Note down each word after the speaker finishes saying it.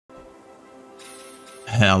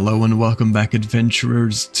Hello and welcome back,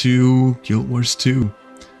 adventurers, to Guild Wars 2.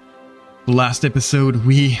 The last episode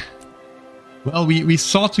we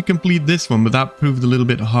sought to complete this one, but that proved a little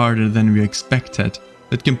bit harder than we expected.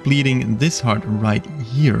 But completing this heart right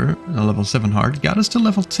here, a level 7 heart, got us to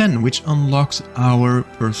level 10, which unlocks our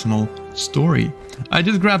personal story. I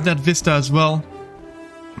just grabbed that Vista as well,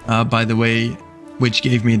 by the way, which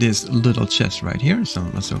gave me this little chest right here. So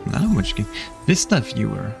let's open that, which gives Vista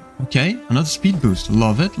Viewer. Okay, another speed boost.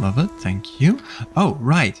 Love it, thank you. Oh,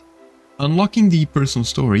 right. Unlocking the personal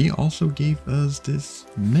story also gave us this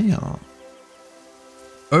mail.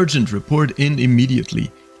 Urgent, report in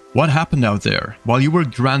immediately. What happened out there? While you were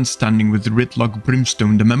grandstanding with Ritlock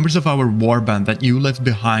Brimstone, the members of our warband that you left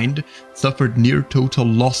behind suffered near total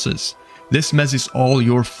losses. This mess is all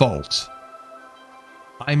your fault.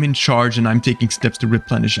 I'm in charge and I'm taking steps to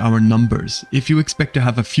replenish our numbers. If you expect to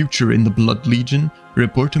have a future in the Blood Legion,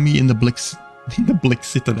 report to me in the Blix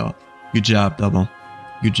Citadel. Good job, Double.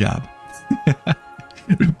 Good job.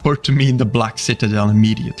 Report to me in the Black Citadel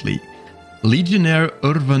immediately. Legionnaire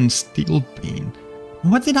Irvin Steelbane.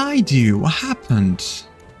 What did I do? What happened?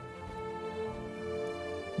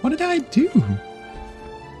 What did I do?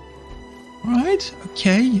 Alright,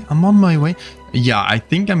 okay, I'm on my way. Yeah, I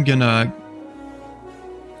think I'm gonna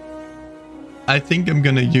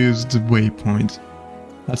use the waypoint.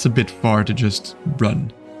 That's a bit far to just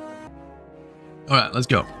run. Alright, let's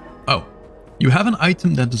go. Oh, you have an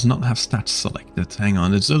item that does not have stats selected. Hang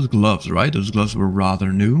on, it's those gloves, right? Those gloves were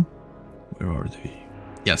rather new. Where are they?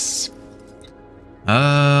 Yes.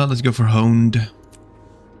 Let's go for honed.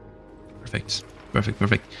 Perfect.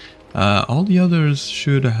 All the others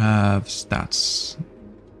should have stats.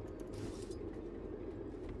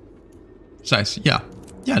 Size, yeah,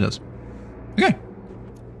 it does. Okay.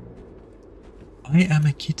 I am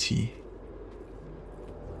a kitty.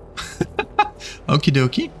 Okie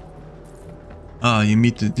dokie. Oh, you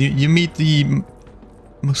meet the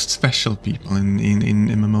most special people in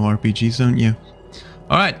MMORPGs, don't you?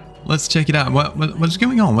 All right, let's check it out. What's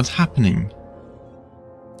going on? What's happening?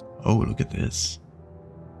 Oh, look at this.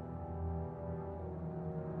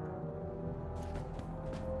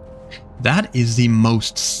 That is the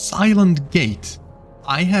most silent gate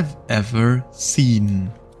I have ever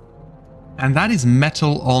seen. And that is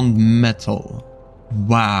metal on metal.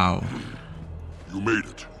 Wow. You made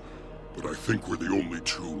it, but I think we're the only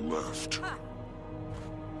two left.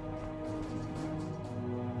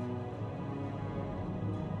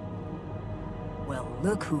 Well,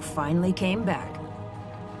 look who finally came back.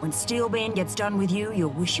 When Steelbane gets done with you, you'll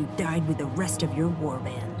wish you died with the rest of your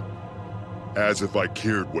warband. As if I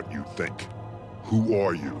cared what you think. Who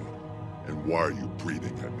are you? And why are you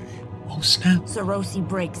breathing at me? Oh, snap. Sarosi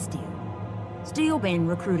Breaksteel. Steelbane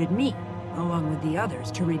recruited me, along with the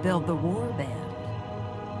others, to rebuild the warband.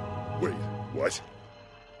 Wait, what?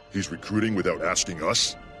 He's recruiting without asking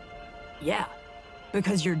us? Yeah,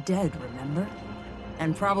 because you're dead, remember?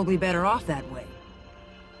 And probably better off that way.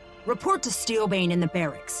 Report to Steelbane in the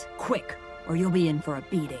barracks, quick, or you'll be in for a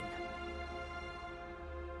beating.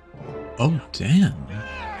 Oh, damn.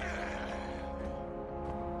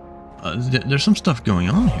 There's some stuff going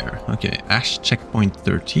on here. Okay, Ash checkpoint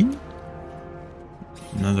 13.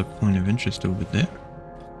 Another point of interest over there.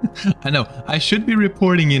 I know, I should be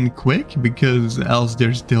reporting in quick because else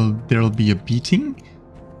there'll be a beating.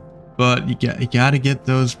 But you gotta get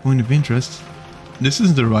those point of interest. This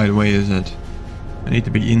is the right way, is it? I need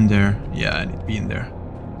to be in there. Yeah, I need to be in there.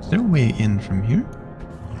 Is there a way in from here?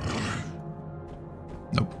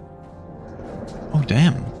 Nope. Oh,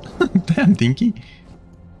 damn. Damn, Dinky.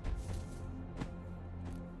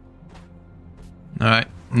 Alright.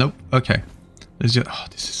 Nope. Okay. Let's just... Oh,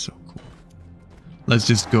 this is so cool. Let's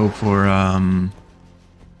just go for...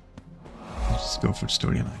 Let's just go for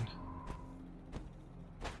storyline.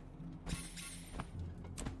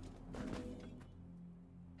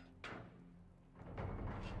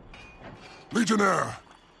 Legionnaire!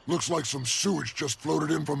 Looks like some sewage just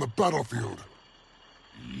floated in from the battlefield.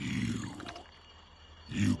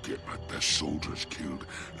 You get my best soldiers killed,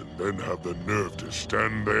 and then have the nerve to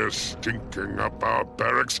stand there stinking up our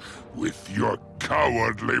barracks with your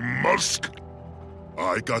cowardly musk?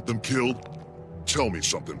 I got them killed? Tell me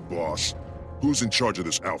something, boss. Who's in charge of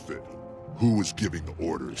this outfit? Who is giving the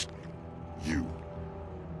orders? You.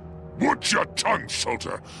 Watch your tongue,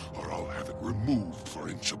 soldier, or I'll have it removed for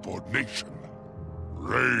insubordination.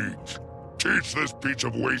 Rage. Teach this piece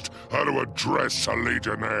of waste how to address a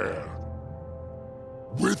legionnaire.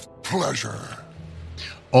 With pleasure.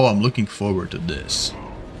 Oh, I'm looking forward to this.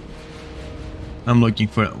 I'm looking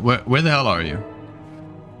for... Where the hell are you?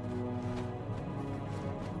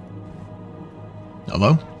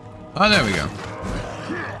 Hello? Oh, there we go.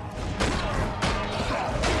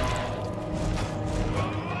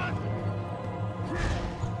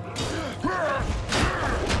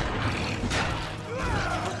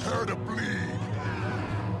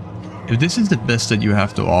 If this is the best that you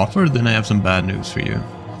have to offer, then I have some bad news for you.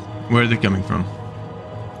 Where are they coming from?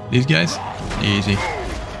 These guys? Easy.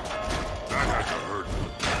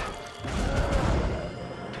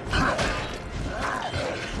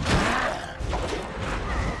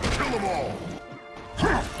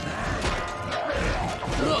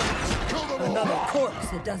 Another corpse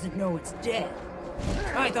that doesn't know it's dead.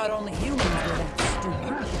 I thought only humans were that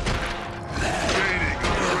stupid.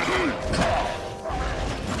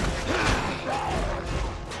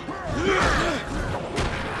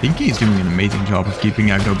 I think he's doing an amazing job of keeping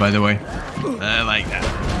aggro, by the way. I like that.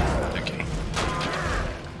 Okay.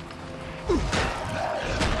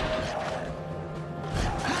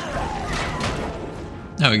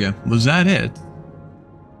 There we go. Was that it?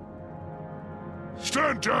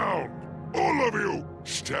 Stand down! All of you!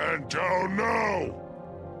 Stand down now!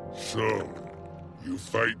 So, you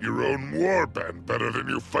fight your own warband better than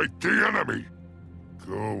you fight the enemy?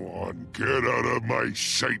 Go on, get out of my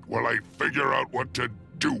sight while I figure out what to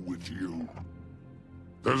do with you.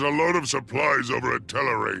 There's a load of supplies over at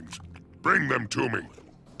Tellerrain's. Bring them to me.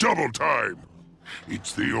 Double time!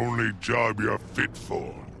 It's the only job you're fit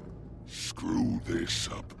for. Screw this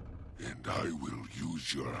up, and I will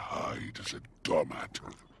use your hide as a doormat.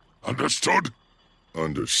 Understood?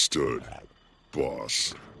 Understood,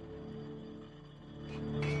 boss.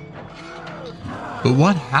 But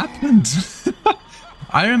what happened?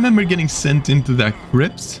 I remember getting sent into that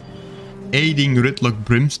crypt, aiding Ritlock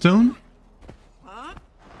Brimstone,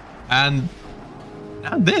 and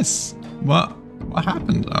now this. What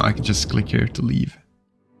happened? Oh, I can just click here to leave.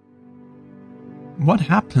 What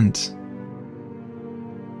happened?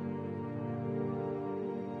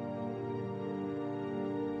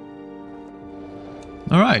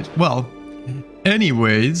 Alright, well,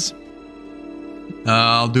 anyways,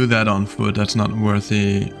 I'll do that on foot. That's not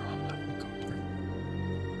worthy.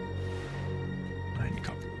 9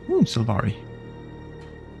 copper. Ooh, Sylvari.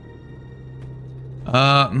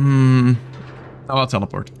 I'll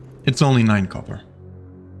teleport. It's only 9 copper.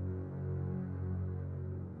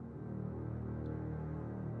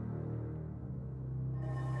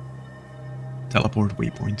 Teleport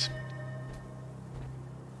waypoint.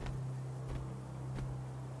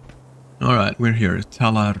 Alright, we're here at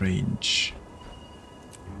Tala Range.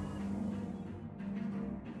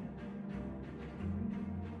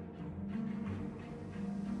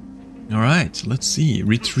 Alright, let's see.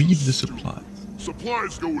 Retrieve the supplies.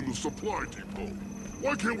 Supplies go in the supply depot.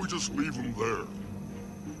 Why can't we just leave them there?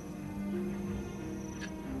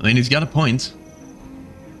 I mean, he's got a point.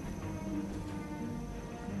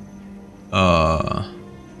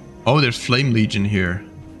 Oh, there's Flame Legion here.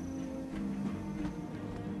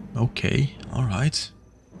 Okay, alright.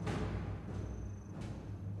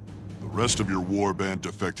 The rest of your warband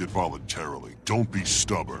defected voluntarily. Don't be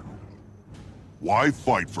stubborn. Why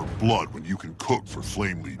fight for blood when you can cook for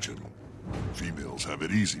Flame Legion? Females have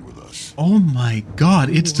it easy with us. Oh my god,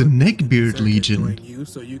 it's the Neckbeard Legion. You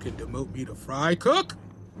so you can demote me to fry cook?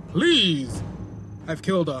 Please! I've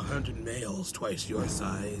killed 100 males twice your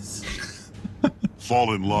size.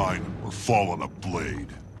 Fall in line or fall on a blade.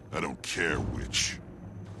 I don't care which.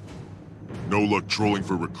 No luck trolling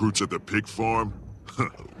for recruits at the pig farm?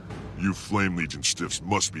 You Flame Legion stiffs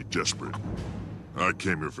must be desperate. I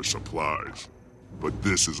came here for supplies, but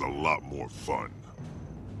this is a lot more fun.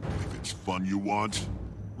 If it's fun you want,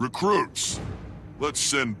 recruits! Let's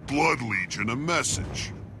send Blood Legion a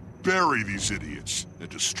message. Bury these idiots and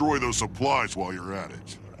destroy those supplies while you're at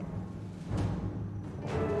it.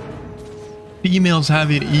 Females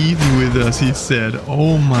have it easy with us, he said.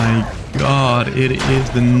 Oh my god, it is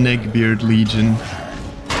the Neckbeard Legion.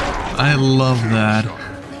 I love that.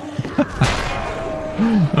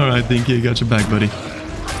 Alright, Dinky, I got your back, buddy.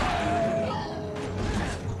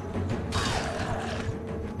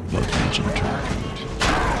 Blood Legion return.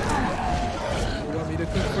 You want me to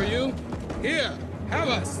cook for you? Here, have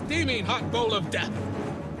a steaming hot bowl of death.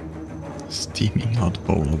 Steaming hot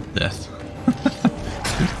bowl of death.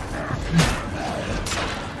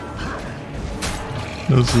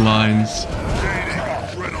 Those lines. I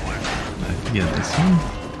get this one.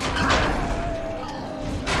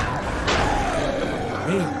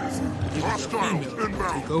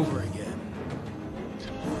 Take over again.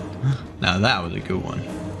 Now that was a good one.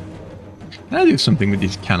 Can I do something with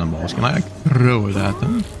these cannonballs? Can I like, throw it at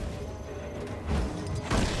them?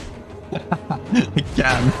 I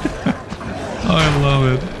can. Oh, I love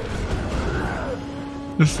it.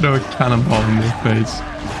 Just throw a cannonball in their face.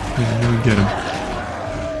 Yeah, we'll get him.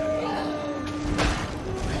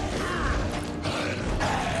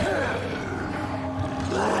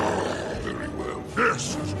 Very well.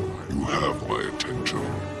 This is why you have my attention.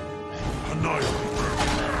 Annihilate them.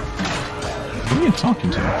 Who are you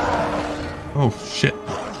talking to? Oh shit.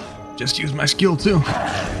 Just use my skill too.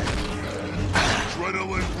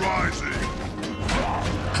 Adrenaline rising.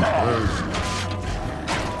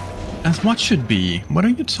 As what should be. What are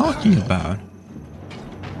you talking about?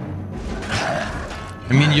 I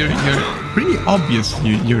mean, you're pretty obvious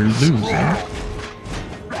you're losing.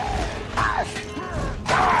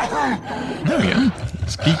 There we go.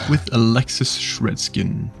 Speak with Alexis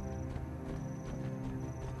Shredskin.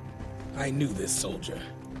 I knew this soldier.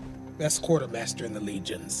 Best quartermaster in the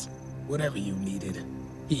legions. Whatever you needed,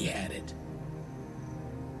 he had it.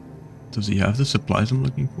 Does he have the supplies I'm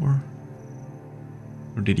looking for?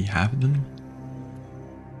 Or did he have them?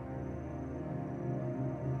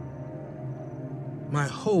 My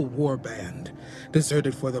whole war band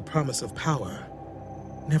deserted for the promise of power.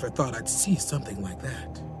 Never thought I'd see something like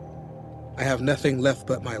that. I have nothing left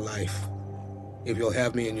but my life. If you'll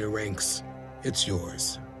have me in your ranks, it's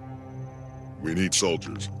yours. We need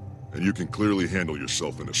soldiers, and you can clearly handle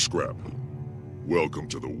yourself in a scrap. Welcome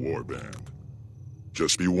to the warband.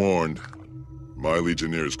 Just be warned, my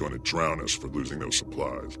legionnaire is going to drown us for losing those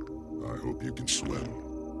supplies. I hope you can swim.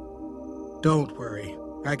 Don't worry.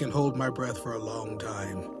 I can hold my breath for a long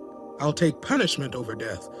time. I'll take punishment over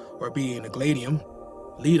death, or being a gladium.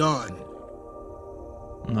 Lead on.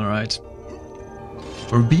 Alright.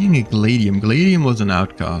 Or being a gladium. Gladium was an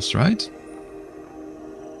outcast, right?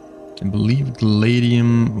 I believe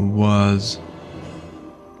gladium was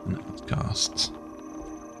an outcast.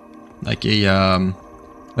 Like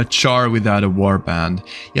a Charr without a warband.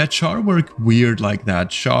 Yeah, Charr work weird like that.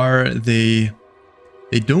 Charr, they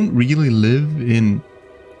don't really live in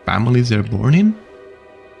families they're born in.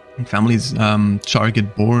 Families, Charr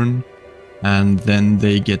get born and then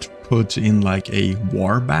they get put in like a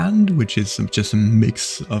warband, which is just a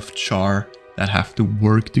mix of Charr that have to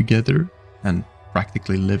work together and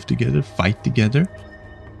practically live together, fight together.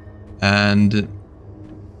 And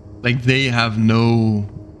like they have no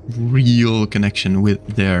real connection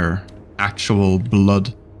with their actual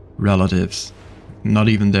blood relatives, not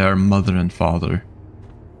even their mother and father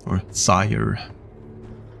or sire.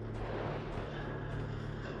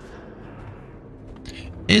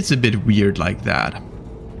 It's a bit weird like that.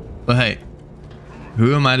 But hey,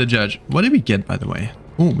 who am I to judge? What did we get, by the way?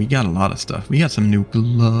 Oh, we got a lot of stuff. We got some new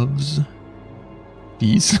gloves.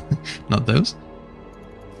 These, not those.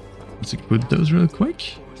 Let's equip those real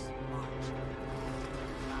quick.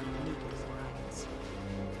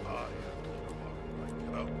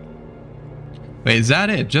 Wait, is that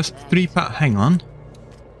it? Just 3 power? Hang on.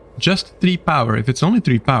 Just 3 power. If it's only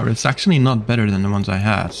 3 power, it's actually not better than the ones I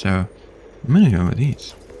had. So I'm gonna go with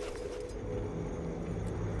these.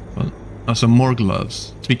 Well, oh, some more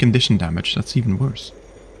gloves. 3 condition damage. That's even worse.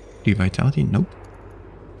 3 vitality? Nope.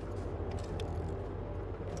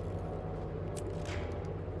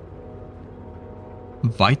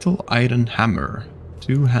 Vital iron hammer.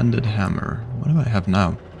 2-handed hammer. What do I have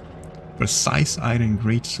now? Precise iron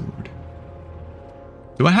greatsword.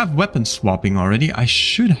 Do I have weapon swapping already? I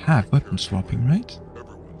should have weapon swapping, right?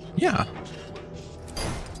 Yeah.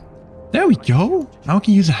 There we go. Now I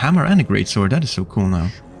can use a hammer and a greatsword. That is so cool now.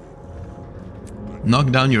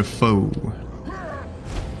 Knock down your foe.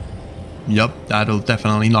 Yup, that'll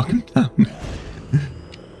definitely knock him down.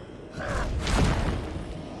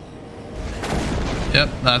 Yep,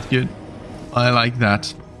 that's good. I like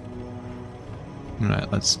that.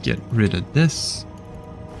 Alright, let's get rid of this.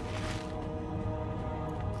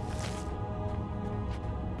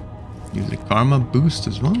 Use a karma boost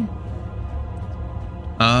as well.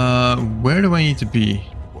 Where do I need to be?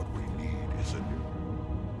 What we need is a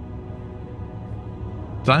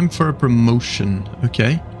new... Time for a promotion.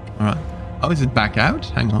 Okay. Alright. Oh, is it back out?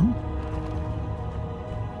 Hang on.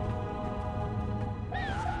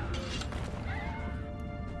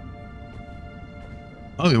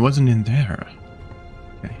 Oh, it wasn't in there.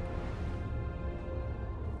 Okay.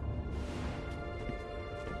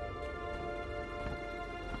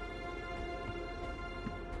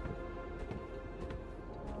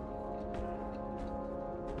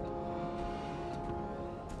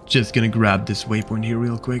 Just gonna grab this waypoint here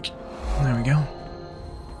real quick. There we go.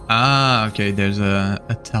 Ah, okay, there's a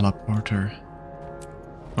teleporter.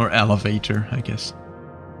 Or elevator, I guess.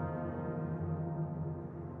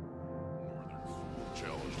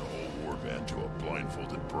 Challenge the whole warband to a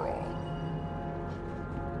blindfolded brawl.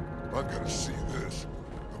 I gotta see this.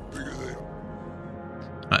 The bigger they are.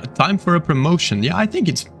 Time for a promotion. Yeah, I think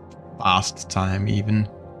it's past time even.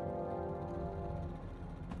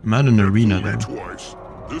 I'm at an arena though. Twice.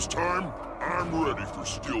 This time, I'm ready for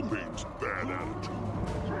Steelbane's bad attitude.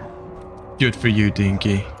 Good for you,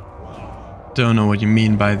 Dinky. Don't know what you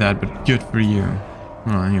mean by that, but good for you.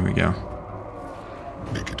 Oh, here we go.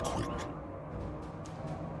 Make it quick.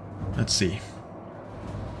 Let's see.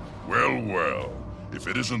 Well, well. If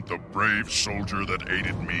it isn't the brave soldier that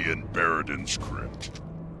aided me in Baradin's crypt.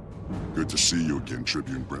 Good to see you again,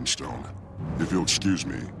 Tribune Brimstone. If you'll excuse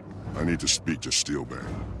me, I need to speak to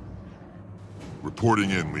Steelbane. Reporting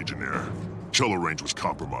in, Legionnaire. Cello range was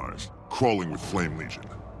compromised. Crawling with Flame Legion.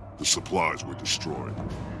 The supplies were destroyed.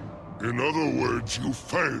 In other words, you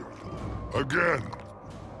failed. Again.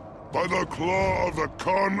 By the claw of the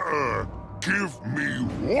Con-Er, give me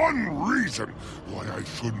one reason why I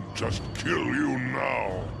shouldn't just kill you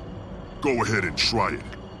now. Go ahead and try it.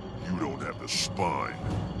 You don't have the spine.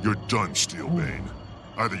 You're done, Steelbane.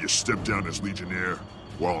 Either you step down as Legionnaire,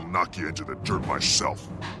 or I'll knock you into the dirt myself.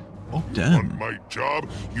 Oh, You damn. want my job,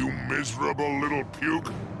 you miserable little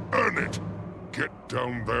puke? Earn it. Get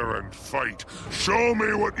down there and fight. Show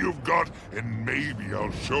me what you've got, and maybe I'll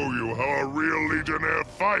show you how a real Legionnaire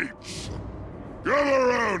fights. Gather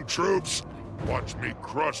around, troops. Watch me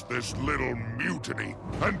crush this little mutiny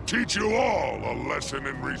and teach you all a lesson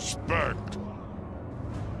in respect.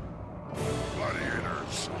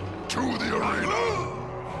 Gladiators, to the arena!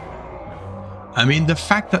 I mean, the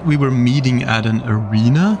fact that we were meeting at an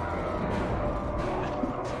arena,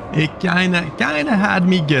 it kinda had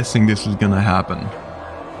me guessing this was gonna happen.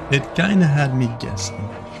 It kinda had me guessing.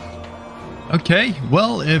 Okay,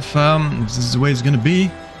 well, if this is the way it's gonna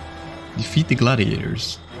be, defeat the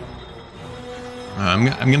gladiators. I'm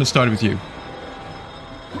gonna start with you.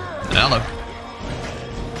 Hello.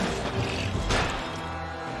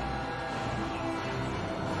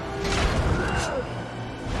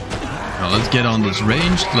 Now let's get on this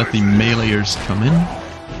range, let the meleeers come in.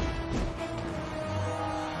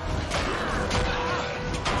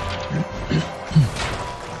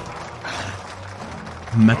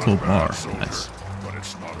 Metal bar, nice. But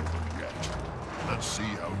it's not over yet. Let's see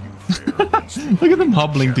how you fare against the Look at them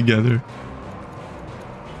hobbling together.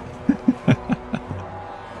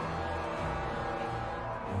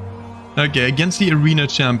 Okay, against the arena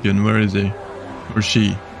champion, where is he? Or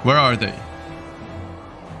she? Where are they?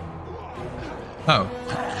 Oh.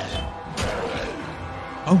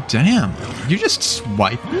 Oh, damn. You just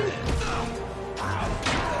swipe me?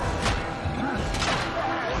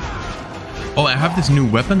 Oh, I have this new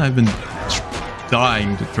weapon. I've been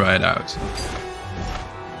dying to try it out.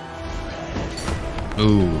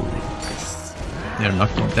 Ooh. They're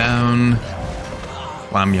knocking down.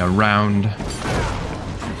 Slam you around.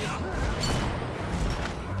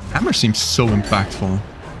 Hammer seems so impactful.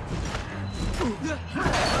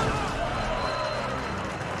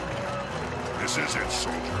 This is it,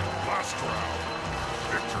 soldier. Last round.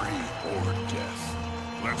 Victory or death.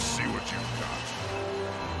 Let's see what you've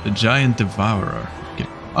got. The giant devourer. Okay.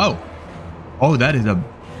 Oh. Oh, that is a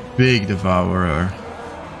big devourer.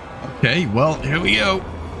 Okay, well, here we go.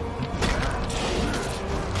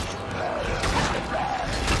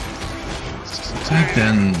 Attack,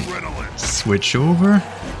 then switch over.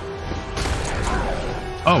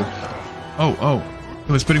 Oh. Oh, oh.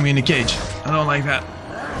 It was putting me in a cage. I don't like that.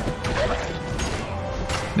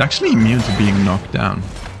 It's actually immune to being knocked down.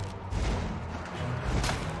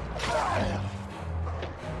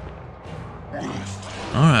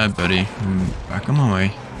 Alright, buddy. I'm back on my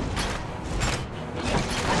way.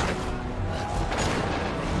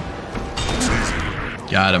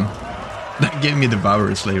 Got him. That gave me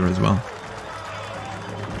Devourer Slayer as well.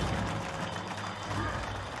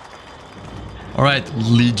 Alright,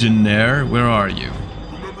 Legionnaire, where are you?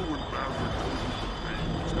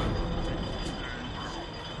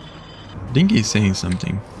 Dinky's saying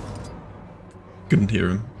something. Couldn't hear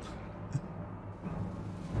him.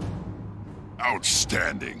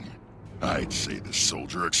 Outstanding. I'd say the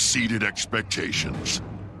soldier exceeded expectations.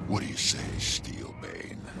 What do you say,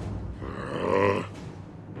 Steelbane?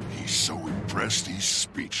 He's so impressed he's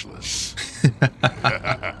speechless.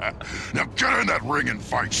 Now get in that ring and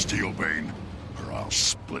fight, Steelbane, or I'll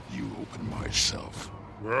split you open myself.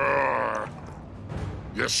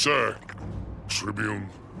 Yes, sir, Tribune.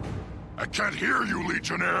 I can't hear you,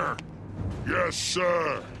 Legionnaire. Yes,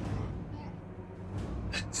 sir.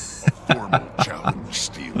 A formal challenge,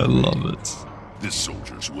 Steelbane. I love it. This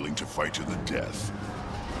soldier's willing to fight to the death.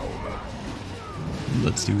 How about you?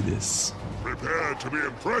 Let's do this. Prepare to be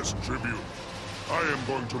impressed, Tribune. I am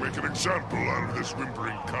going to make an example out of this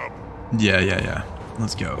whimpering cub. Yeah.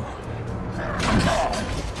 Let's go.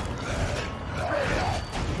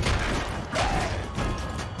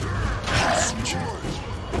 Legion.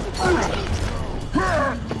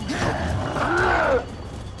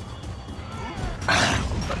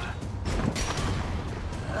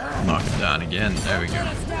 Knock him down again. There we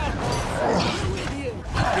go.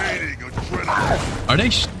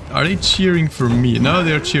 Are they cheering for me? No,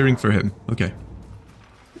 they're cheering for him. Okay.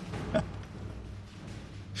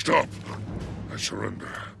 Stop! I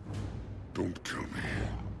surrender. Don't kill me.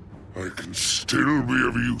 I can still be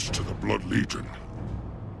of use to the Blood Legion.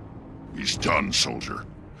 He's done, soldier.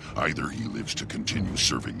 Either he lives to continue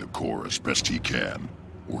serving the Corps as best he can,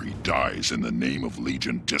 or he dies in the name of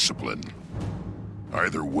Legion discipline.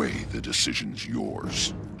 Either way, the decision's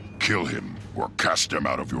yours. Kill him, or cast him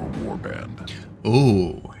out of your warband.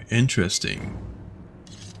 Oh, interesting.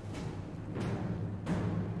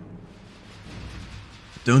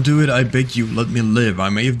 Don't do it, I beg you, let me live. I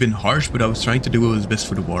may have been harsh, but I was trying to do what was best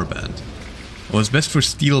for the warband. What was best for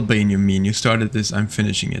Steelbane, you mean? You started this, I'm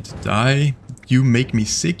finishing it. Die. You make me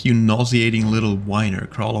sick, you nauseating little whiner.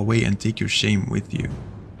 Crawl away and take your shame with you.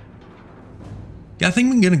 Yeah, I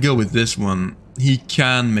think I'm gonna go with this one. He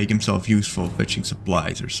can make himself useful fetching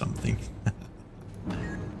supplies or something.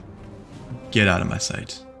 Get out of my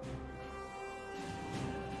sight.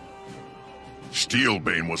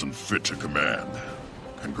 Steelbane wasn't fit to command.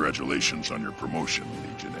 Congratulations on your promotion,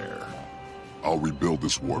 Legionnaire. I'll rebuild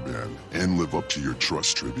this warband and live up to your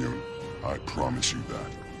trust, Tribune. I promise you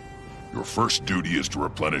that. Your first duty is to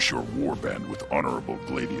replenish your warband with honorable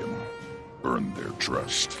gladium. Earn their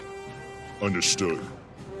trust. Understood.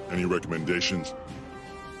 Any recommendations?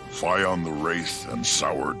 Fion the Wraith and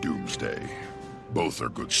Sour Doomsday. Both are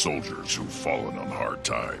good soldiers who've fallen on hard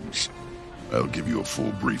times. I'll give you a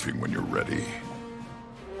full briefing when you're ready.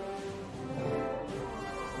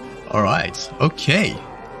 Alright, okay.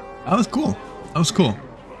 That was cool. That was cool.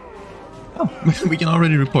 Oh, we can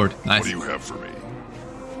already report. Nice. What do you have for me?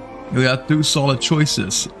 We got two solid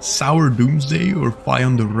choices. Sour Doomsday or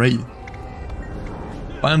Fion the Wraith.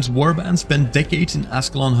 Fion's warband spent decades in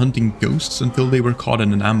Ascalon hunting ghosts until they were caught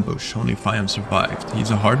in an ambush. Only Fion survived.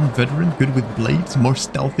 He's a hardened veteran, good with blades, more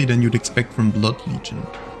stealthy than you'd expect from Blood Legion.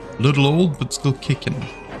 A little old, but still kicking.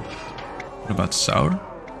 What about Sour?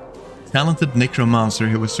 Talented necromancer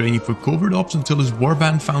who was training for covert ops until his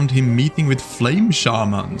warband found him meeting with flame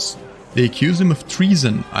shamans. They accuse him of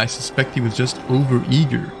treason. I suspect he was just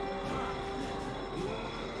over-eager.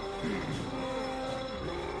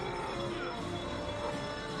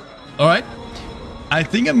 Alright, I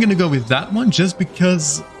think I'm gonna go with that one just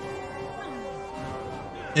because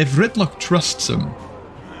if Ridlock trusts him,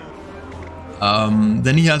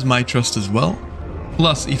 then he has my trust as well.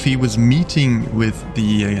 Plus, if he was meeting with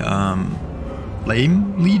the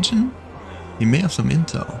Flame Legion, he may have some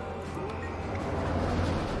intel.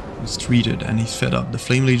 He's treated and he's fed up. The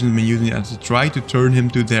Flame Legion has been using it to try to turn him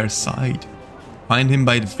to their side. Find him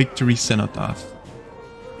by the Victory Cenotaph.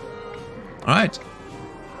 Alright.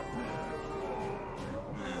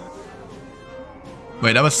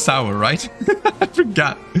 Wait, that was Sour, right? I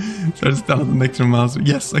forgot. So it's down the next mouse.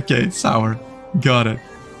 Yes, okay, Sour. Got it.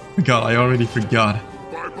 God, I already forgot.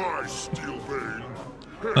 Bye-bye, Steelbane.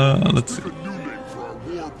 Let's see. Pick a new name for our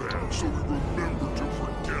warband so we remember to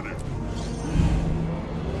forget it.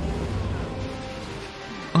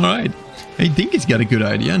 Alright. I think he's got a good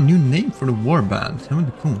idea. New name for the warband. That would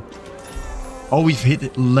be cool. Oh, we've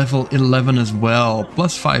hit level 11 as well.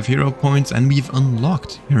 Plus 5 hero points, and we've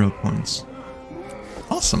unlocked hero points.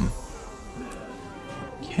 Awesome.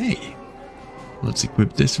 Okay. Let's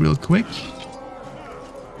equip this real quick.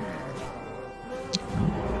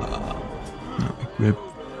 No, equip.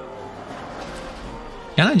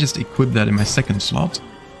 Can I just equip that in my second slot?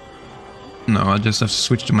 No, I just have to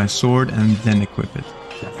switch to my sword and then equip it.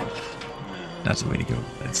 That's the way to go.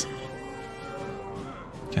 Let's.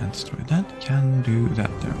 Can't destroy that. Can do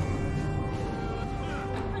that though.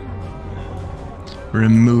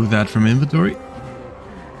 Remove that from inventory.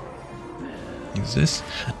 Use this.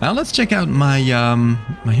 Now let's check out my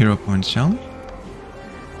my hero points, shall we?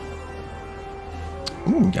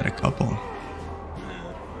 Ooh, got a couple.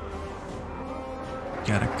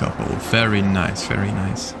 Got a couple. Very nice, very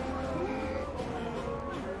nice.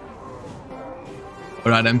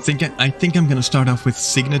 Alright, I think I'm gonna start off with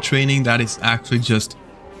Signet training. That is actually just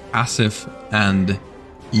passive and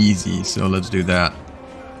easy. So let's do that.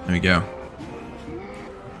 There we go.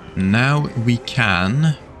 Now we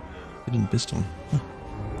can hidden pistol. Huh.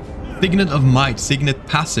 Signet of Might. Signet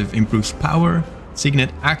passive improves power.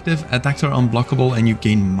 Signet active, attacks are unblockable and you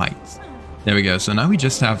gain might. There we go. So now we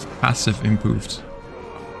just have passive improved.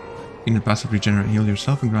 Signet passive regenerate, heal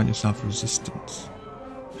yourself and grant yourself resistance.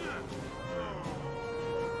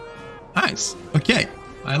 Nice. Okay.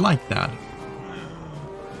 I like that.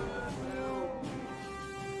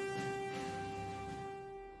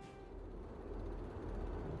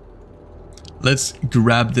 Let's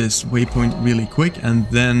grab this waypoint really quick and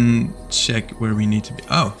then check where we need to be.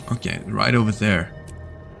 Oh, okay, right over there.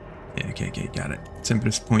 Yeah, okay, got it.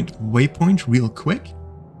 Tempest Point waypoint real quick.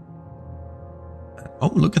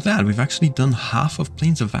 Oh, look at that. We've actually done half of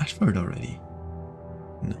Plains of Ashford already.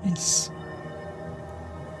 Nice.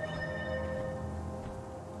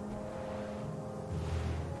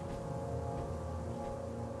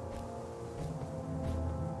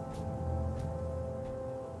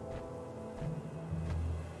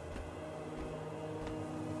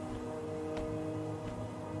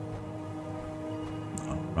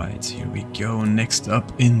 Alright, here we go. Next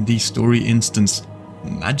up in the story instance,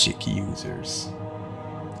 magic users.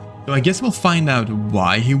 So I guess we'll find out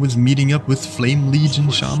why he was meeting up with Flame Legion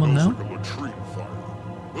Shaman now. Like a latrine fire.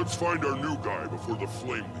 Let's find our new guy before the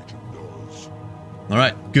Flame Legion does.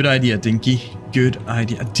 Alright, good idea, Dinky. Good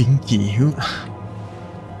idea. Dinky, who?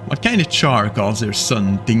 What kind of Charr calls their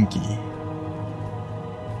son Dinky?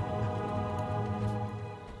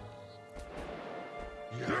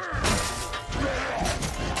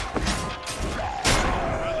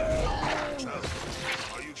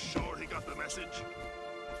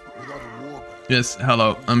 Yes,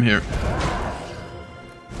 hello, I'm here.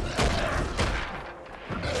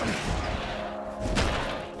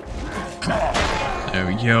 There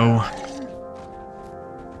we go.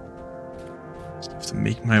 Just have to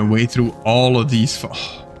make my way through all of these. Oh,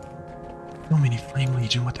 so many Flame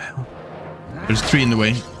Legion, what the hell? There's 3 in the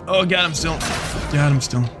way. Oh, got him still. Got him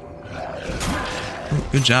still. Oh,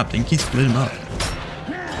 good job, Dinky. Split him up.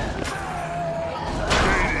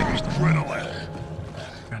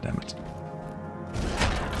 God damn it.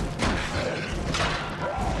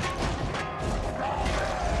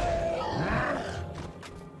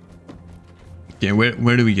 Okay,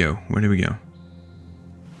 where do we go? Where do we go?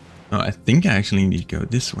 Oh, I think I actually need to go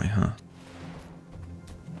this way, huh?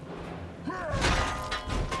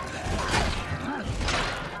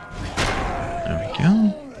 There we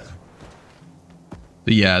go.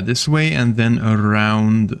 So yeah, this way and then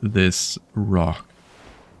around this rock.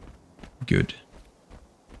 Good.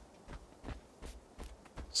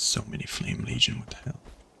 So many Flame Legion, what the hell?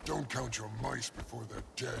 Don't count your mice before they're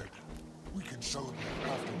dead. We can celebrate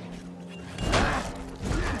after we get them.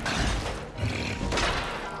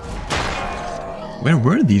 Where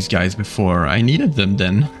were these guys before? I needed them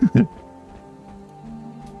then.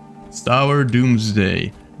 Sour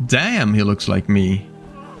Doomsday. Damn, he looks like me.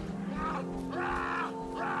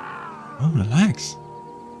 Oh, relax.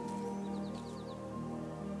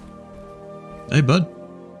 Hey, bud.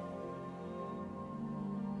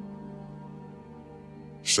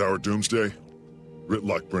 Sour Doomsday?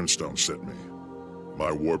 Ritlock Brimstone sent me.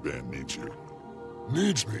 My warband needs you.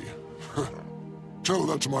 Needs me? Tell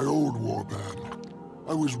that to my old warband.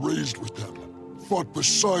 I was raised with them, fought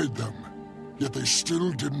beside them, yet they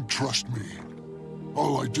still didn't trust me.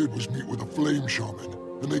 All I did was meet with a flame shaman,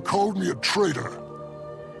 and they called me a traitor.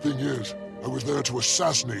 Thing is, I was there to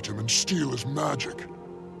assassinate him and steal his magic.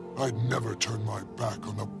 I'd never turn my back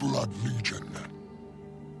on the Blood Legion.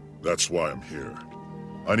 That's why I'm here.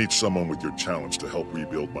 I need someone with your talents to help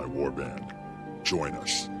rebuild my warband. Join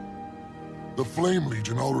us. The Flame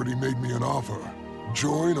Legion already made me an offer.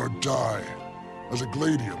 Join or die. As a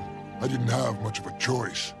Gladium, I didn't have much of a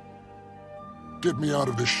choice. Get me out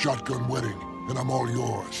of this shotgun wedding, and I'm all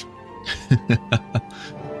yours.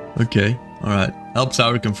 Okay, alright. Help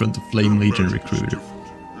Sour confront the Flame Legion recruiter.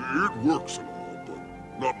 It works and all, but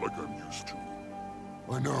not like I'm used to.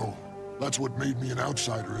 I know. That's what made me an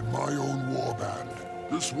outsider in my own warband.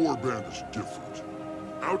 This warband is different.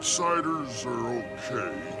 Outsiders are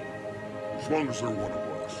okay, as long as they're one of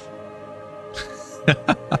us.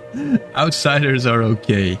 Outsiders are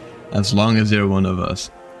okay, as long as they're one of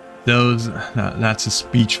us. That's a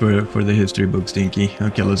speech for the history books, Dinky.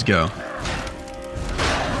 Okay, let's go.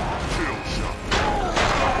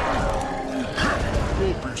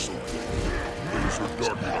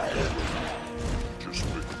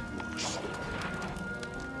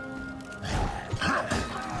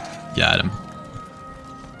 Got him.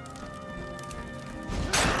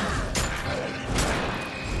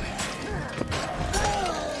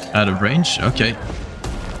 Out of range? Okay.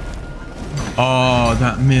 Oh,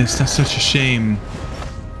 that missed. That's such a shame.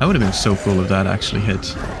 That would have been so cool if that actually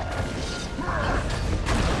hit.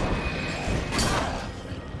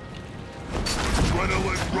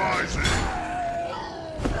 Adrenaline rising.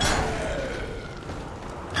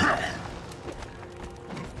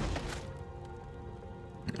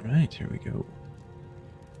 Alright, here we go.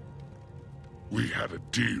 We had a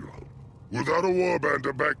deal. Without a warband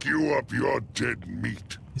to back you up, you're dead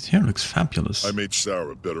meat. His hair looks fabulous. I made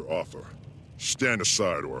Sour a better offer. Stand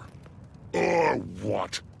aside or Or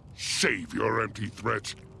what? Save your empty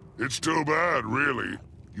threats. It's too bad, really.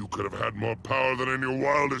 You could have had more power than in your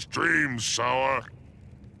wildest dreams, Sour.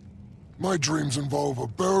 My dreams involve a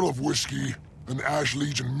barrel of whiskey, an Ash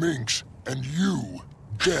Legion minx, and you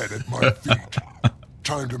dead at my feet.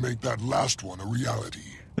 Time to make that last one a reality.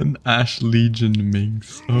 An Ash Legion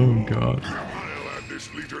minx. Oh god. I'll add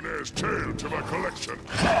this Legionnaire's tail to my collection.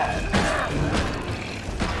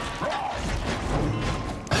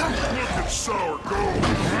 Look at Sour go!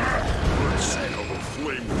 Let's see how the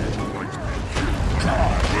Flame Legion likes me.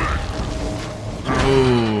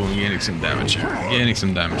 Oh, getting some damage here. Getting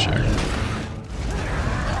some damage here.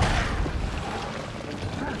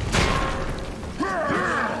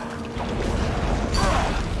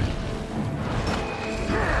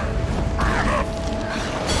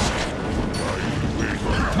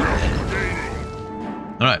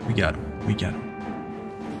 Alright, we got him. We got him.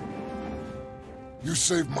 You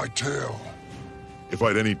saved my tail. If I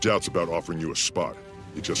had any doubts about offering you a spot,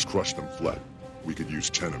 you just crushed them flat. We could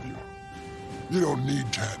use 10 of you. You don't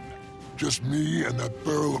need 10. Just me and that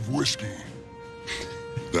barrel of whiskey.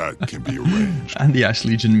 That can be arranged. And the Ash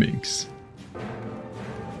Legion minx.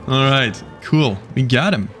 Alright, cool. We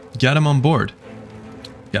got him. Got him on board.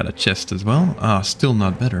 Got a chest as well. Ah, still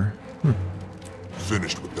not better.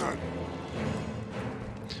 Finished with that.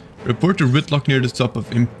 Report to Ritlock near the top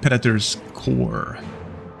of Imperator's core.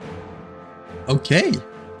 Okay.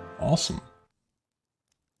 Awesome.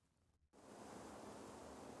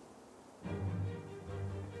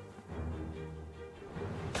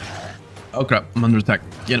 Oh crap, I'm under attack.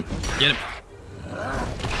 Get him. Get him.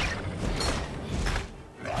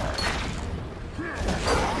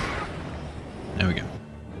 There we go.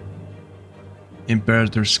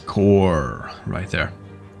 Imperator's core. Right there.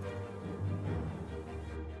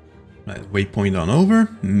 Right, waypoint on over.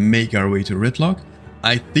 Make our way to Ritlock.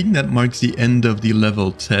 I think that marks the end of the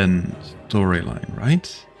level 10 storyline,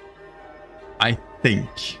 right? I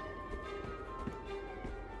think.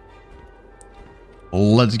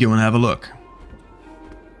 Let's go and have a look.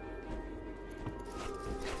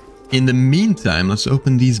 In the meantime, let's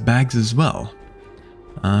open these bags as well.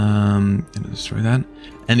 Gonna destroy that.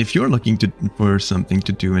 And if you're looking for something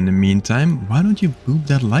to do in the meantime, why don't you boop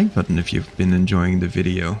that like button if you've been enjoying the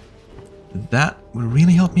video? That would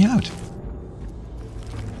really help me out.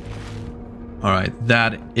 Alright,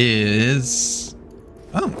 that is...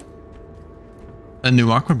 Oh. A new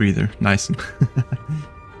aqua breather. Nice.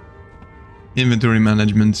 Inventory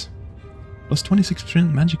management. Plus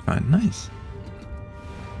 26% magic find. Nice.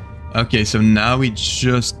 Okay, so now we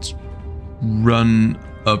just run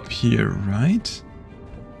up here, right?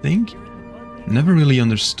 I think. Never really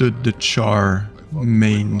understood the Charr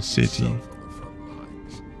main city.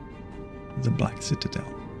 The Black Citadel.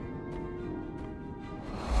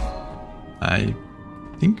 I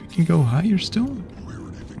think we can go higher still.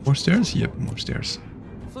 More stairs? Yep, more stairs.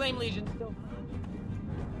 Flame Legion.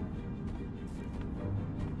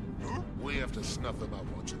 We have to snuff them out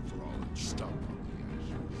once and for all and stop on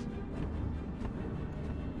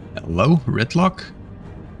the ashes. Hello, Ritlock?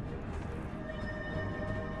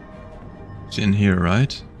 It's in here,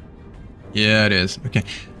 right? Yeah, it is. Okay.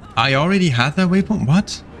 I already had that waypoint.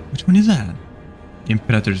 What? Which one is that?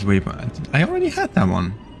 Imperator's waypoint. I already had that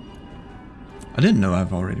one. I didn't know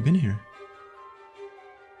I've already been here.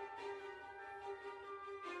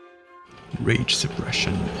 Rage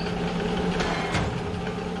suppression.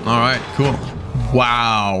 Alright, cool.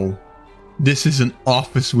 Wow. This is an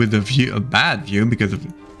office with a view, a bad view because of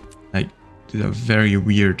like the very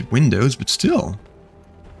weird windows, but still.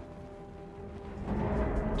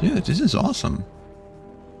 Yeah, this is awesome.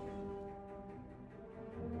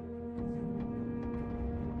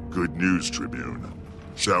 Good news, Tribune.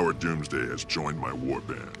 Sour Doomsday has joined my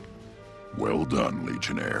warband. Well done,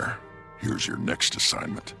 Legionnaire. Here's your next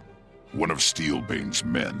assignment. One of Steelbane's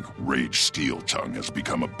men, Rage Steeltongue, has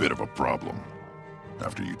become a bit of a problem.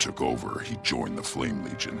 After you took over, he joined the Flame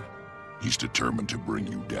Legion. He's determined to bring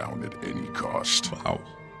you down at any cost. Wow.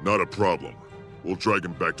 Not a problem. We'll drag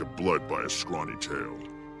him back to blood by a scrawny tail.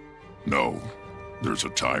 No, there's a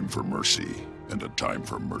time for mercy, and a time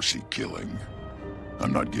for mercy killing.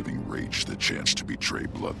 I'm not giving Rage the chance to betray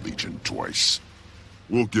Blood Legion twice.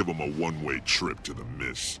 We'll give him a one-way trip to the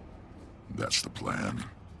Miss. That's the plan.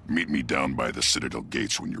 Meet me down by the Citadel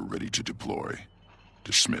gates when you're ready to deploy.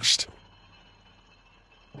 Dismissed.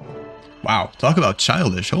 Wow, talk about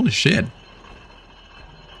childish. Holy shit.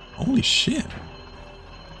 Holy shit.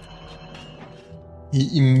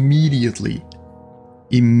 He immediately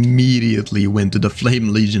went to the Flame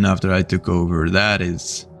Legion after I took over. That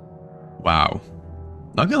is... wow.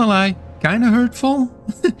 Not gonna lie, kinda hurtful.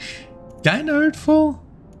 Kinda hurtful.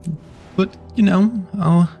 But, you know,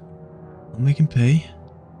 I'll make him pay.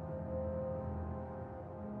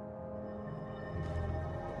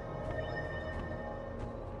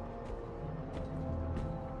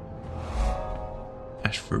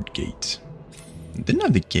 Ashford Gate. Didn't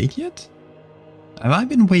have the gate yet? Have I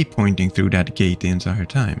been waypointing through that gate the entire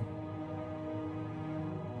time?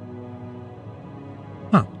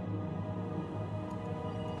 Huh.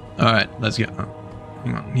 Alright, let's go. Oh,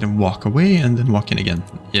 hang on, need to walk away and then walk in again.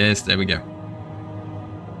 Yes, there we go.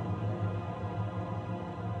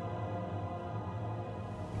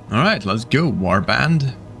 Alright, let's go,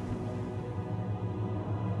 Warband.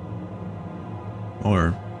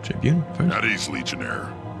 Or Tribune first. At ease,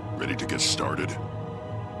 Legionnaire. Ready to get started?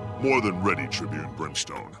 More than ready, Tribune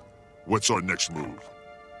Brimstone. What's our next move?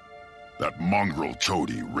 That mongrel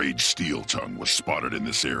toady, Rage Steeltongue, was spotted in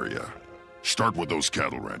this area. Start with those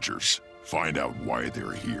cattle ranchers. Find out why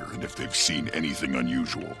they're here and if they've seen anything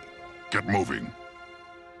unusual. Get moving.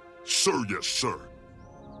 Sir, yes, sir.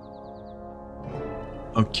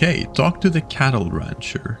 Okay, talk to the cattle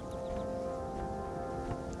rancher.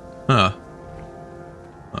 Huh.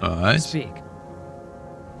 Alright. Speak.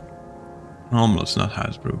 Almost not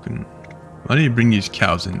housebroken. Why did he bring these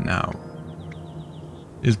cows in now?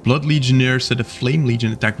 His Blood Legionnaire said a Flame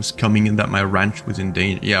Legion attack was coming and that my ranch was in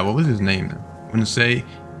danger. Yeah, what was his name then? I'm gonna say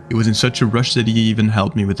he was in such a rush that he even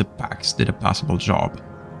helped me with the packs, did a passable job.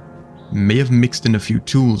 May have mixed in a few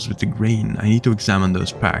tools with the grain. I need to examine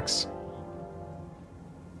those packs.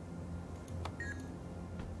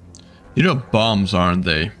 You know bombs, aren't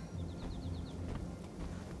they?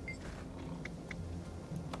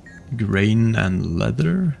 Grain and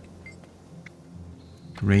leather?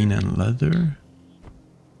 Grain and leather?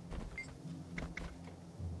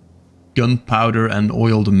 Gunpowder and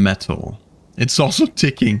oiled metal. It's also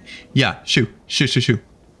ticking. Yeah, shoo.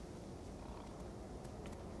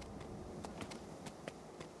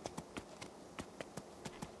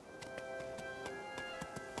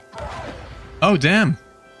 Oh, damn.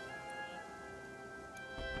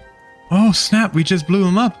 Oh, snap. We just blew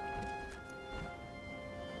him up.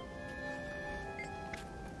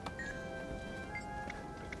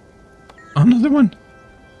 Another one.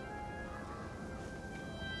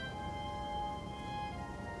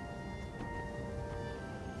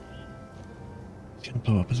 It's gonna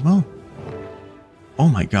blow up as well. Oh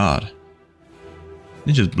my god.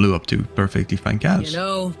 It just blew up two perfectly fine cows. You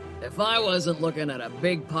know, if I wasn't looking at a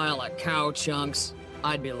big pile of cow chunks,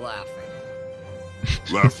 I'd be laughing.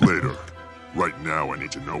 Laugh later. Right now, I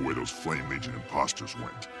need to know where those Flame Legion imposters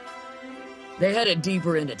went. They headed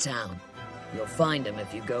deeper into town. You'll find them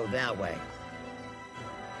if you go that way.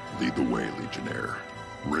 Lead the way, Legionnaire.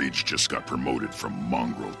 Rage just got promoted from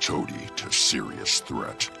mongrel toady to serious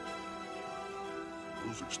threat.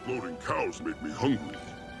 Those exploding cows make me hungry.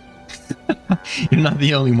 You're not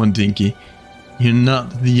the only one, Dinky. You're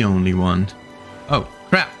not the only one. Oh,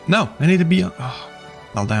 crap. No, I need to be... Oh,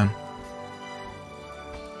 fell down.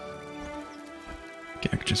 Okay,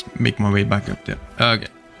 I could just make my way back up there. Okay,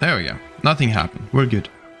 there we go. Nothing happened. We're good.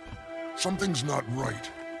 Something's not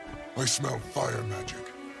right. I smell fire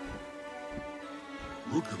magic.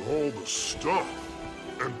 Look at all the stuff.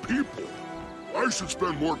 And people. I should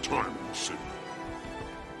spend more time in the city.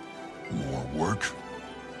 More work?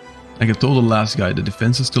 Like I told the last guy, the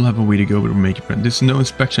defenses still have a way to go with making friends. This is no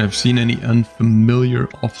inspection. I've seen any unfamiliar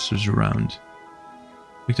officers around.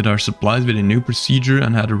 Looked at our supplies with a new procedure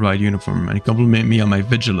and had the right uniform. And he complimented me on my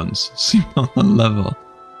vigilance. Seemed on one level.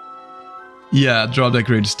 Yeah, drop that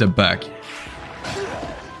great step back.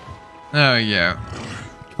 Oh yeah.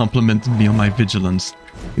 Complimented me on my vigilance.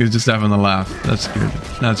 He was just having a laugh. That's good.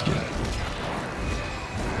 That's good.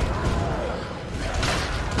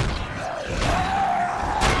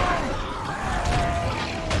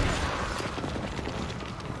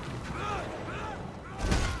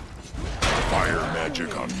 Fire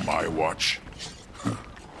magic on my watch?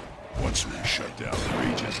 Once we shut down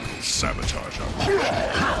Rage's little sabotage operation,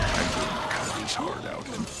 I'm going to cut his heart out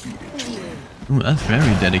and feed it to him. Ooh, that's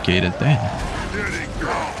very dedicated there. Let it go.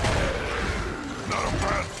 Not a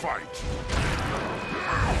bad fight.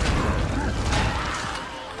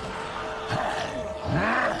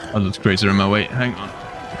 Oh, those crates are in my way. Hang on.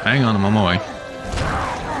 Hang on, I'm on my way.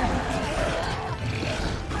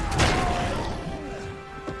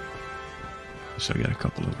 So I got a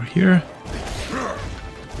couple over here.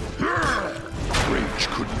 Rage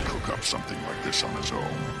couldn't cook up something like this on his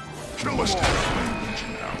own. He must have a Flame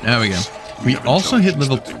Legion now. There we go. We also hit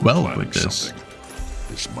level 12 with this. Something.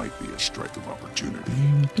 This might be a strike of opportunity.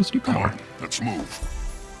 Plus new Come power. on, let's move.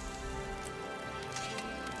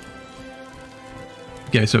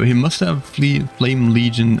 Okay, so he must have Flame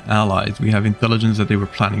Legion allies. We have intelligence that they were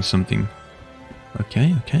planning something.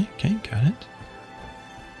 Okay, got it.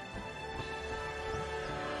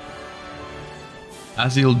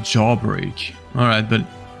 Azil Jawbreak. Alright, but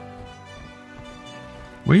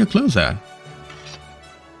where are your clothes at?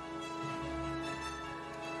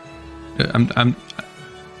 I'm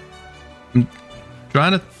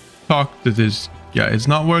trying to talk to this guy. It's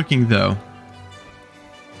not working though.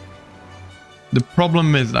 The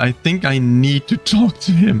problem is I think I need to talk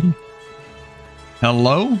to him.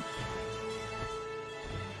 Hello?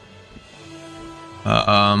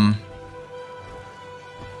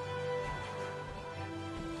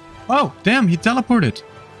 Oh, damn, he teleported.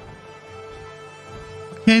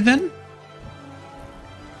 Okay then.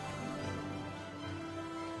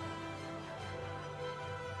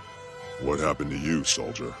 What happened to you,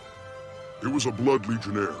 soldier? It was a Blood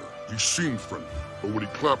Legionnaire. He seemed friendly, but when he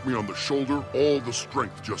clapped me on the shoulder, all the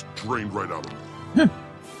strength just drained right out of me.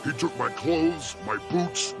 He took my clothes, my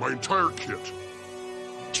boots, my entire kit.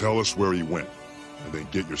 Tell us where he went, and then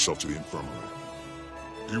get yourself to the infirmary.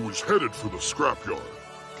 He was headed for the scrapyard.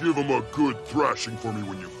 Give him a good thrashing for me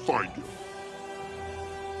when you find him.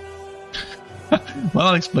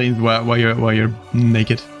 Well, that explains why you're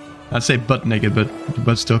naked. I'd say butt naked,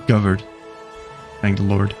 but still covered. Thank the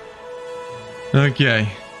Lord. Okay,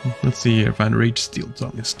 let's see here. Find Rage Steel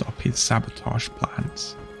Tongue and stop his sabotage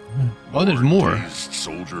plans. Oh, there's more. These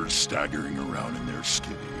soldiers staggering around in their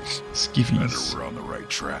skivvies. Skivvies. Better we're on the right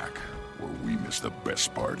track, or we miss the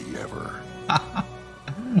best party ever.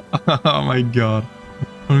 Oh my god.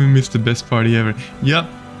 Oh, we missed the best party ever. Yep.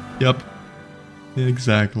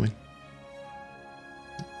 Exactly.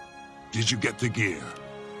 Did you get the gear?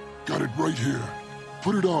 Got it right here.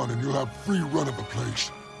 Put it on and you'll have free run of the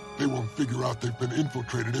place. They won't figure out they've been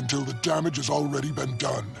infiltrated until the damage has already been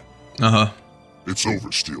done. Uh-huh. It's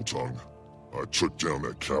over, Steel Tongue. I took down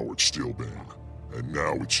that coward Steelbane, and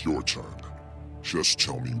now it's your turn. Just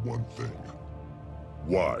tell me one thing.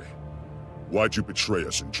 Why? Why'd you betray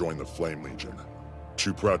us and join the Flame Legion?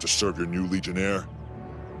 Too proud to serve your new Legionnaire?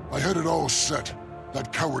 I had it all set.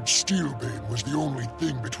 That coward Steelbane was the only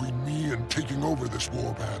thing between me and taking over this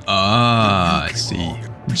warband. Ah, I see.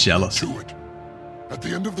 Jealousy. To it. At the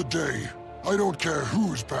end of the day, I don't care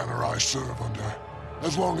whose banner I serve under,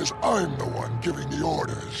 as long as I'm the one giving the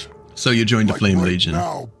orders. So you joined the Flame Legion.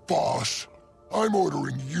 Now, boss, I'm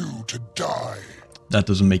ordering you to die. That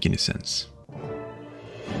doesn't make any sense.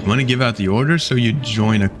 You want to give out the orders, so you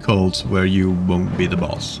join a cult where you won't be the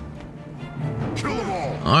boss. Kill them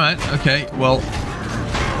all! Alright, okay, well,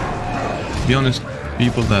 to be honest,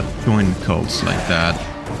 people that join cults like that,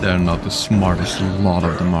 they're not the smartest lot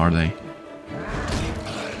of them, are they?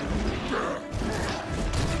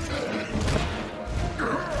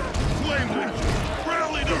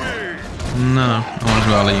 No, I was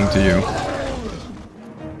rallying to you.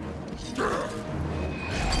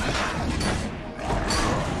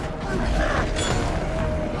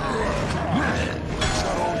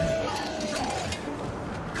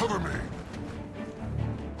 Cover me.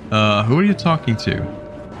 Who are you talking to?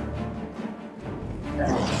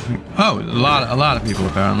 Oh, a lot of people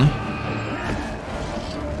apparently.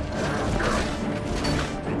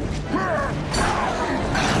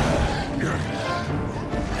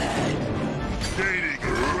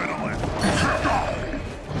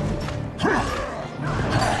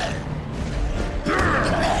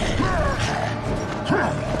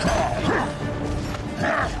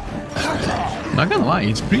 Not gonna lie,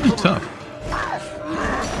 it's pretty tough.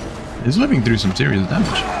 He's living through some serious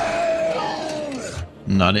damage.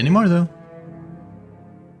 Not anymore though.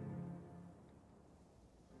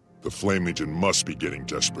 The Flame Legion must be getting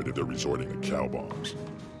desperate if they're resorting to cow bombs.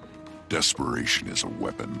 Desperation is a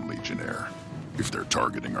weapon, Legionnaire. If they're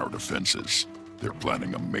targeting our defenses, they're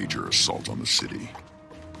planning a major assault on the city.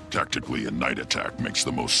 Tactically, a night attack makes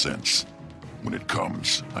the most sense. When it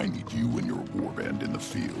comes, I need you and your warband in the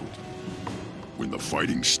field. When the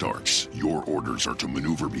fighting starts, your orders are to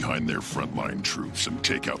maneuver behind their frontline troops and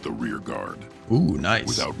take out the rear guard. Ooh, nice.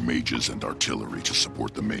 Without mages and artillery to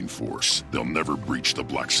support the main force, they'll never breach the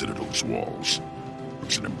Black Citadel's walls.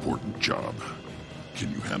 It's an important job. Can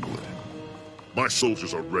you handle it? My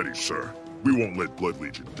soldiers are ready, sir. We won't let Blood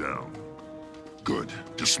Legion down. Good.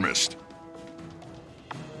 Dismissed.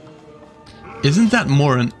 Isn't that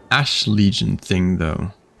more an Ash Legion thing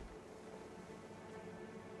though?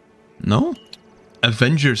 No?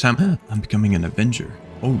 Avengers, I'm becoming an Avenger.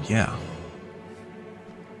 Oh yeah.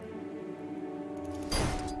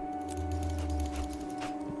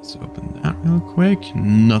 Let's open that real quick.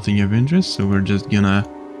 Nothing of interest, so we're just gonna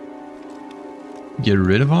get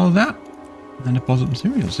rid of all of that. And deposit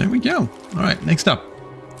materials. There we go. Alright, next up.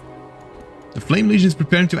 The Flame Legion is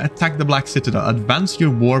preparing to attack the Black Citadel. Advance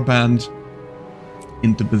your warband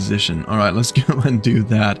into position. Alright, let's go and do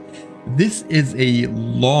that. This is a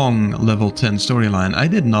long level 10 storyline. I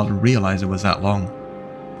did not realize it was that long.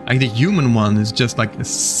 Like the human one is just like a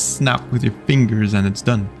snap with your fingers and it's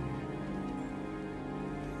done.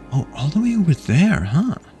 Oh, all the way over there,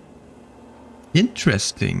 huh?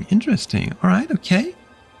 Interesting, interesting. Alright, okay.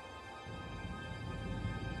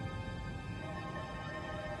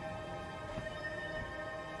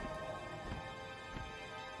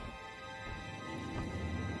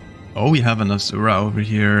 Oh, we have an Asura over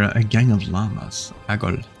here. A gang of llamas.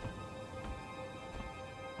 Agol.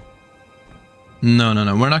 No.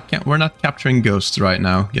 We're not capturing ghosts right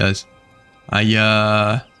now, guys.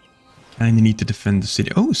 I kinda need to defend the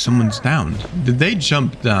city. Oh, someone's down. Did they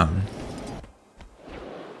jump down?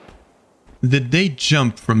 Did they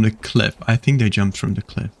jump from the cliff? I think they jumped from the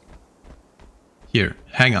cliff. Here,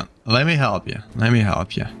 hang on. Let me help you. Let me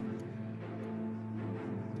help you.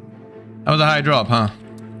 That was a high drop, huh?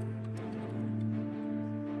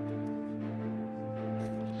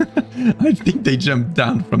 I think they jumped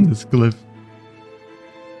down from this cliff.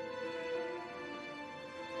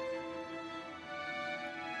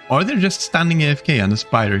 Or they're just standing AFK and the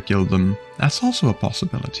spider killed them. That's also a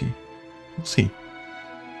possibility. We'll see.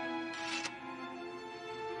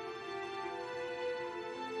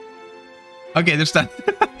 Okay, they're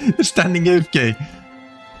standing AFK.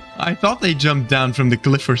 I thought they jumped down from the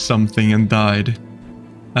cliff or something and died.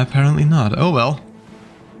 Apparently not. Oh well.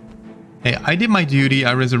 Hey, I did my duty,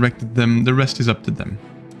 I resurrected them, the rest is up to them.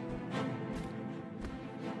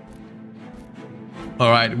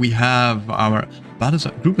 Alright, we have our battles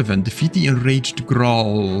group event. Defeat the enraged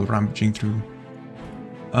Grawl rampaging through.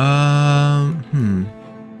 Hang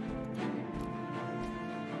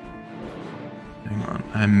on,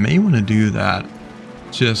 I may want to do that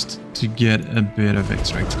just to get a bit of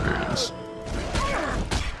extra experience.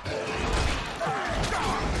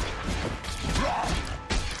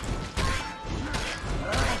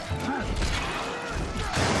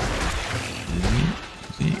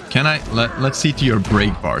 Can I let's see to your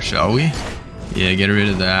break bar, shall we? Yeah, get rid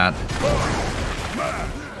of that.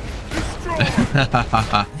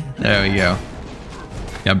 There we go.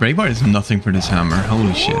 Yeah, break bar is nothing for this hammer.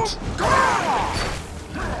 Holy shit. Let's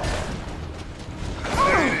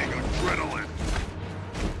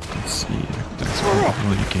see. That's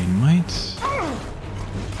what you gain might.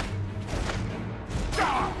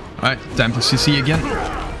 Alright, time to CC again.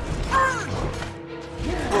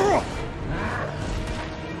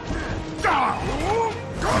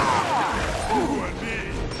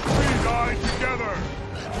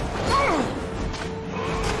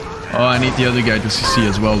 Oh, I need the other guy to CC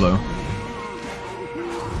as well, though.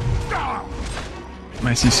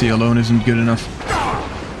 My CC alone isn't good enough.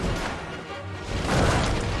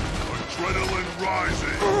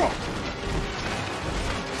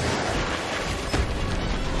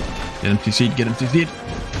 Get him CC'd, get him CC'd.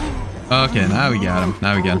 Okay, now we got him.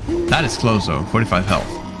 Now we got him. That is close, though. 45 health.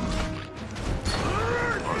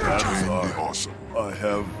 That's awesome. I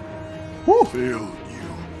have failed.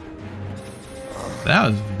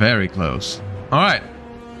 That was very close. All right,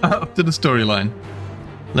 up to the storyline.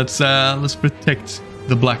 Let's protect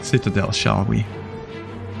the Black Citadel, shall we?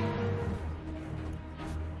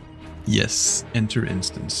 Yes, enter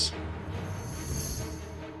instance.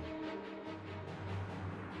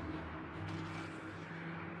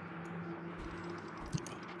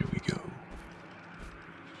 Here we go.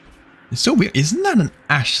 It's so weird. Isn't that an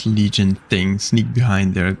Ash Legion thing? Sneak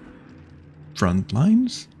behind their front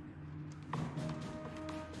lines?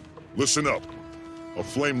 Listen up. A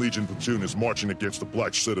Flame Legion platoon is marching against the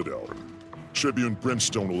Black Citadel. Tribune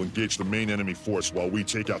Brimstone will engage the main enemy force while we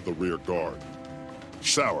take out the rear guard.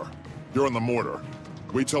 Sour, you're on the mortar.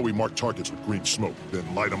 Wait till we mark targets with green smoke,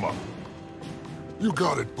 then light them up. You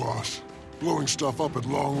got it, boss. Blowing stuff up at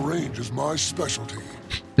long range is my specialty.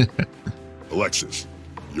 Alexis,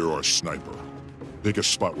 you're our sniper. Pick a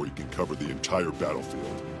spot where you can cover the entire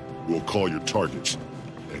battlefield. We'll call your targets,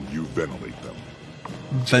 and you ventilate them.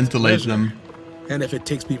 Ventilate them. And if it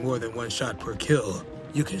takes me more than one shot per kill,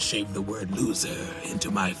 you can shave the word loser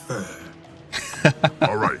into my fur.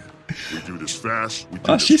 All right. We do this fast. We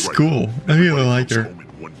do Oh, this she's right. cool. I really like her. Home in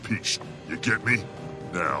one piece. You get me?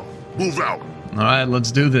 Now, move out. All right,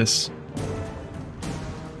 let's do this.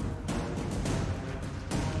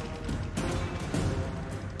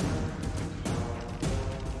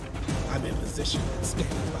 I'm in position and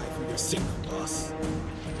standing by for your signal, boss.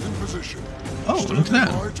 In position. Oh, look at that.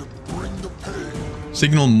 Standing by to bring the pain.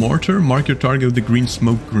 Signal mortar. Mark your target with the green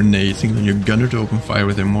smoke grenade. Signal your gunner to open fire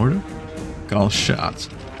with their mortar. Call shot.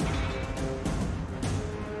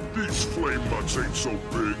 These flame butts ain't so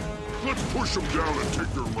big. Let's push them down and take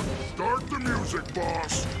their money. Start the music,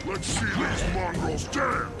 boss. Let's see these mongrels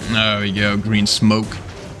dance. There we go, green smoke.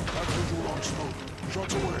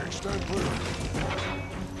 Shots away. Stand clear.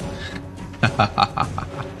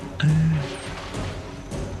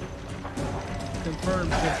 Confirmed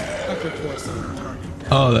with upper torso target.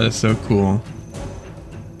 Oh, that is so cool.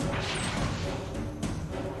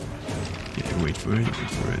 Okay, wait for it, wait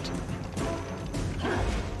for it.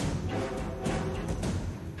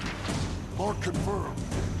 Mark confirmed.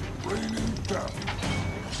 Raining death.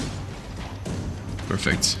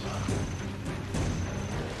 Perfect.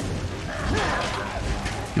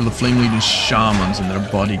 Kill the Flame Legion Shamans and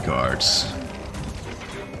their bodyguards.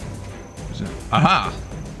 Aha!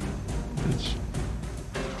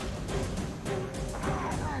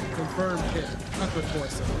 Confirmed hit. Upper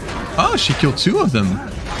torso. Oh, she killed 2 of them.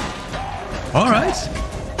 Alright.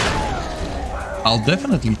 I'll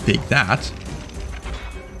definitely take that.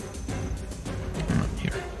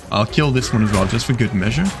 Here. I'll kill this one as well, just for good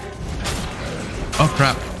measure. Oh,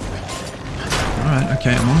 crap. Alright,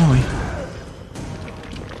 okay, I'm on my way.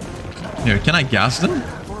 Here, can I gas them?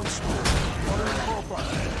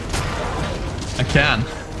 I can.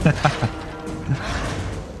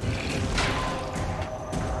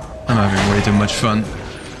 I'm having way too much fun.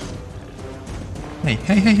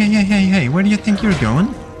 Hey, where do you think you're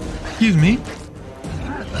going? Excuse me?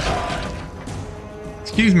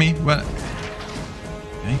 Excuse me, what?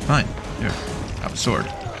 Okay, fine. Here, have a sword.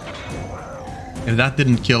 If that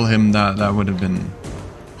didn't kill him, that would have been...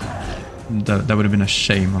 That would have been a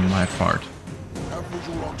shame on my part. Have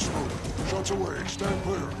visual on smoke. Shots away. Stand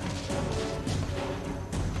clear.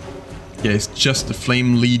 Yeah, it's just the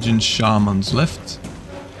Flame Legion Shamans left.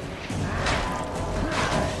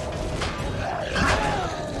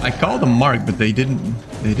 I called them mark, but they didn't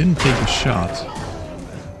take a shot.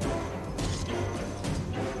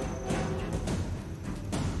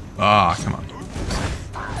 Ah, come on.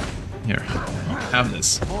 Here, have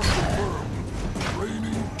this.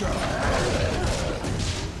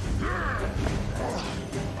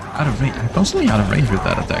 Out of range. I'm constantly out of range with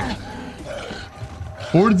that attack.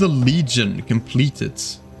 For the Legion completed.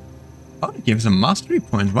 Oh, it gives a mastery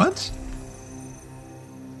point. What?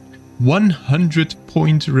 100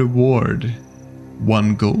 point reward.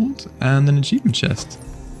 1 gold and an achievement chest.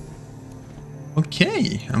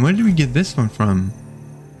 Okay, and where did we get this one from?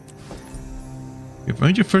 You've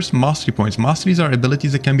earned your first mastery points. Masteries are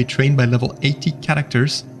abilities that can be trained by level 80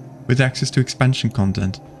 characters with access to expansion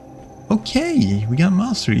content. Okay, we got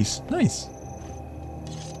masteries. Nice.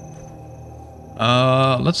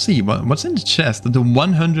 Let's see. What's in the chest? The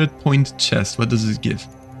 100 point chest. What does this give?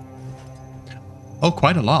 Oh,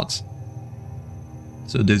 quite a lot.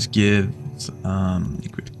 So this gives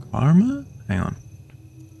liquid karma. Hang on.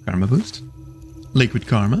 Karma boost. Liquid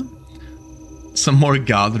karma. Some more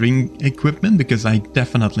gathering equipment because I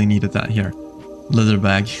definitely needed that here. Leather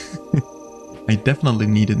bag. I definitely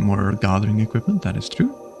needed more gathering equipment. That is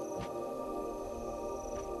true.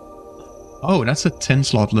 Oh, that's a 10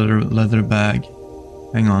 slot leather bag.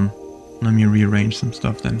 Hang on. Let me rearrange some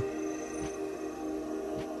stuff then.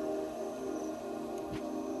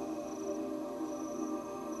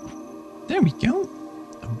 There we go.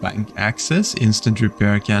 Bank access, instant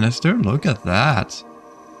repair canister. Look at that.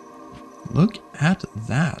 Look at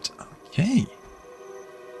that. Okay.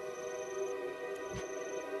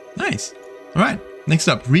 Nice. Alright, next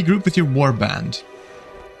up, regroup with your warband.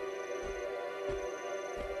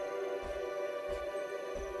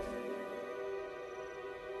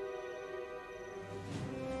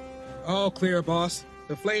 All clear, boss.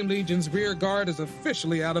 The Flame Legion's rear guard is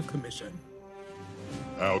officially out of commission.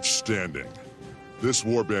 Outstanding. This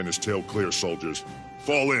warband is tail clear, soldiers.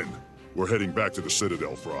 Fall in. We're heading back to the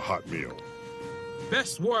Citadel for a hot meal.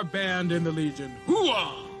 Best warband in the Legion.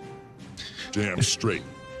 Hooah! Damn straight.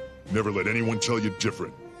 Never let anyone tell you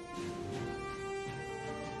different.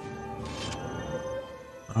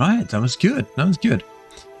 Alright, that was good. That was good.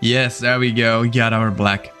 Yes, there we go. We got our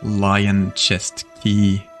Black Lion chest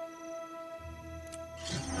key.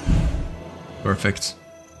 Perfect.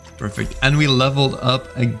 Perfect. And we leveled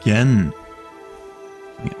up again.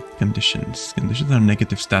 Yeah, conditions. Conditions are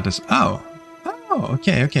negative status. Oh. Oh,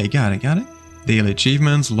 okay, okay. Got it, got it. Daily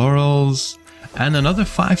achievements, laurels, and another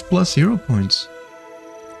 5+ hero points.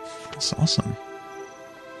 That's awesome.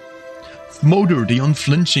 Motor, the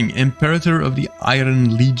unflinching Imperator of the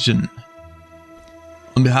Iron Legion.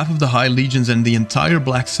 On behalf of the High Legions and the entire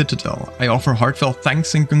Black Citadel, I offer heartfelt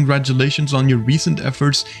thanks and congratulations on your recent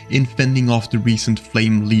efforts in fending off the recent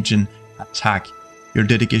Flame Legion attack. Your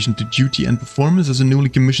dedication to duty and performance as a newly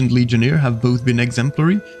commissioned Legionnaire have both been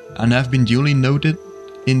exemplary and have been duly noted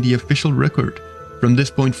in the official record. From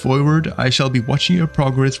this point forward, I shall be watching your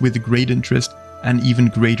progress with great interest and even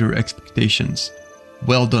greater expectations.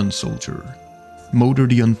 Well done, soldier. Motor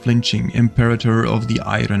the Unflinching, Imperator of the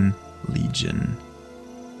Iron Legion.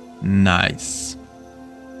 Nice.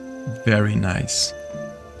 Very nice.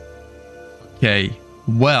 Okay,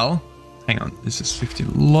 well, hang on. This is 50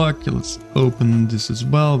 luck. Let's open this as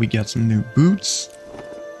well. We get some new boots.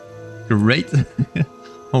 Great.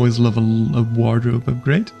 Always love a wardrobe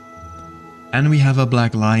upgrade. And we have a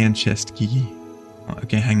Black Lion chest key.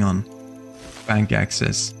 Okay, hang on. Bank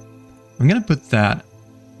access. I'm gonna put that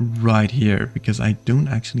right here because I don't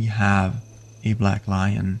actually have a Black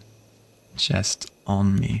Lion chest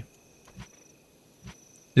on me.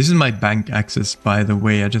 This is my bank access, by the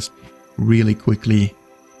way. I just really quickly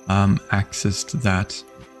accessed that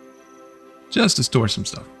just to store some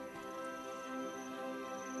stuff.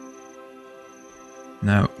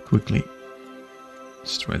 Now, quickly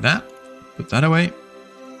destroy that. Put that away.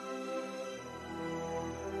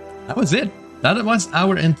 That was it. That was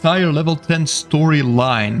our entire level 10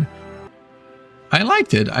 storyline. I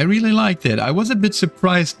liked it. I really liked it. I was a bit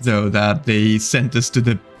surprised though that they sent us to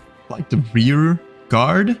the rear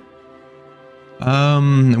guard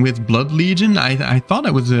with Blood Legion. I thought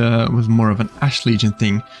it was more of an Ash Legion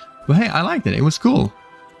thing, but hey, I liked it. It was cool.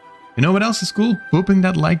 You know what else is cool? Pooping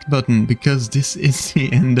that like button, because this is the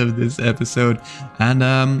end of this episode, and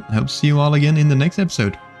I hope to see you all again in the next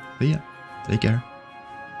episode. See ya. Take care.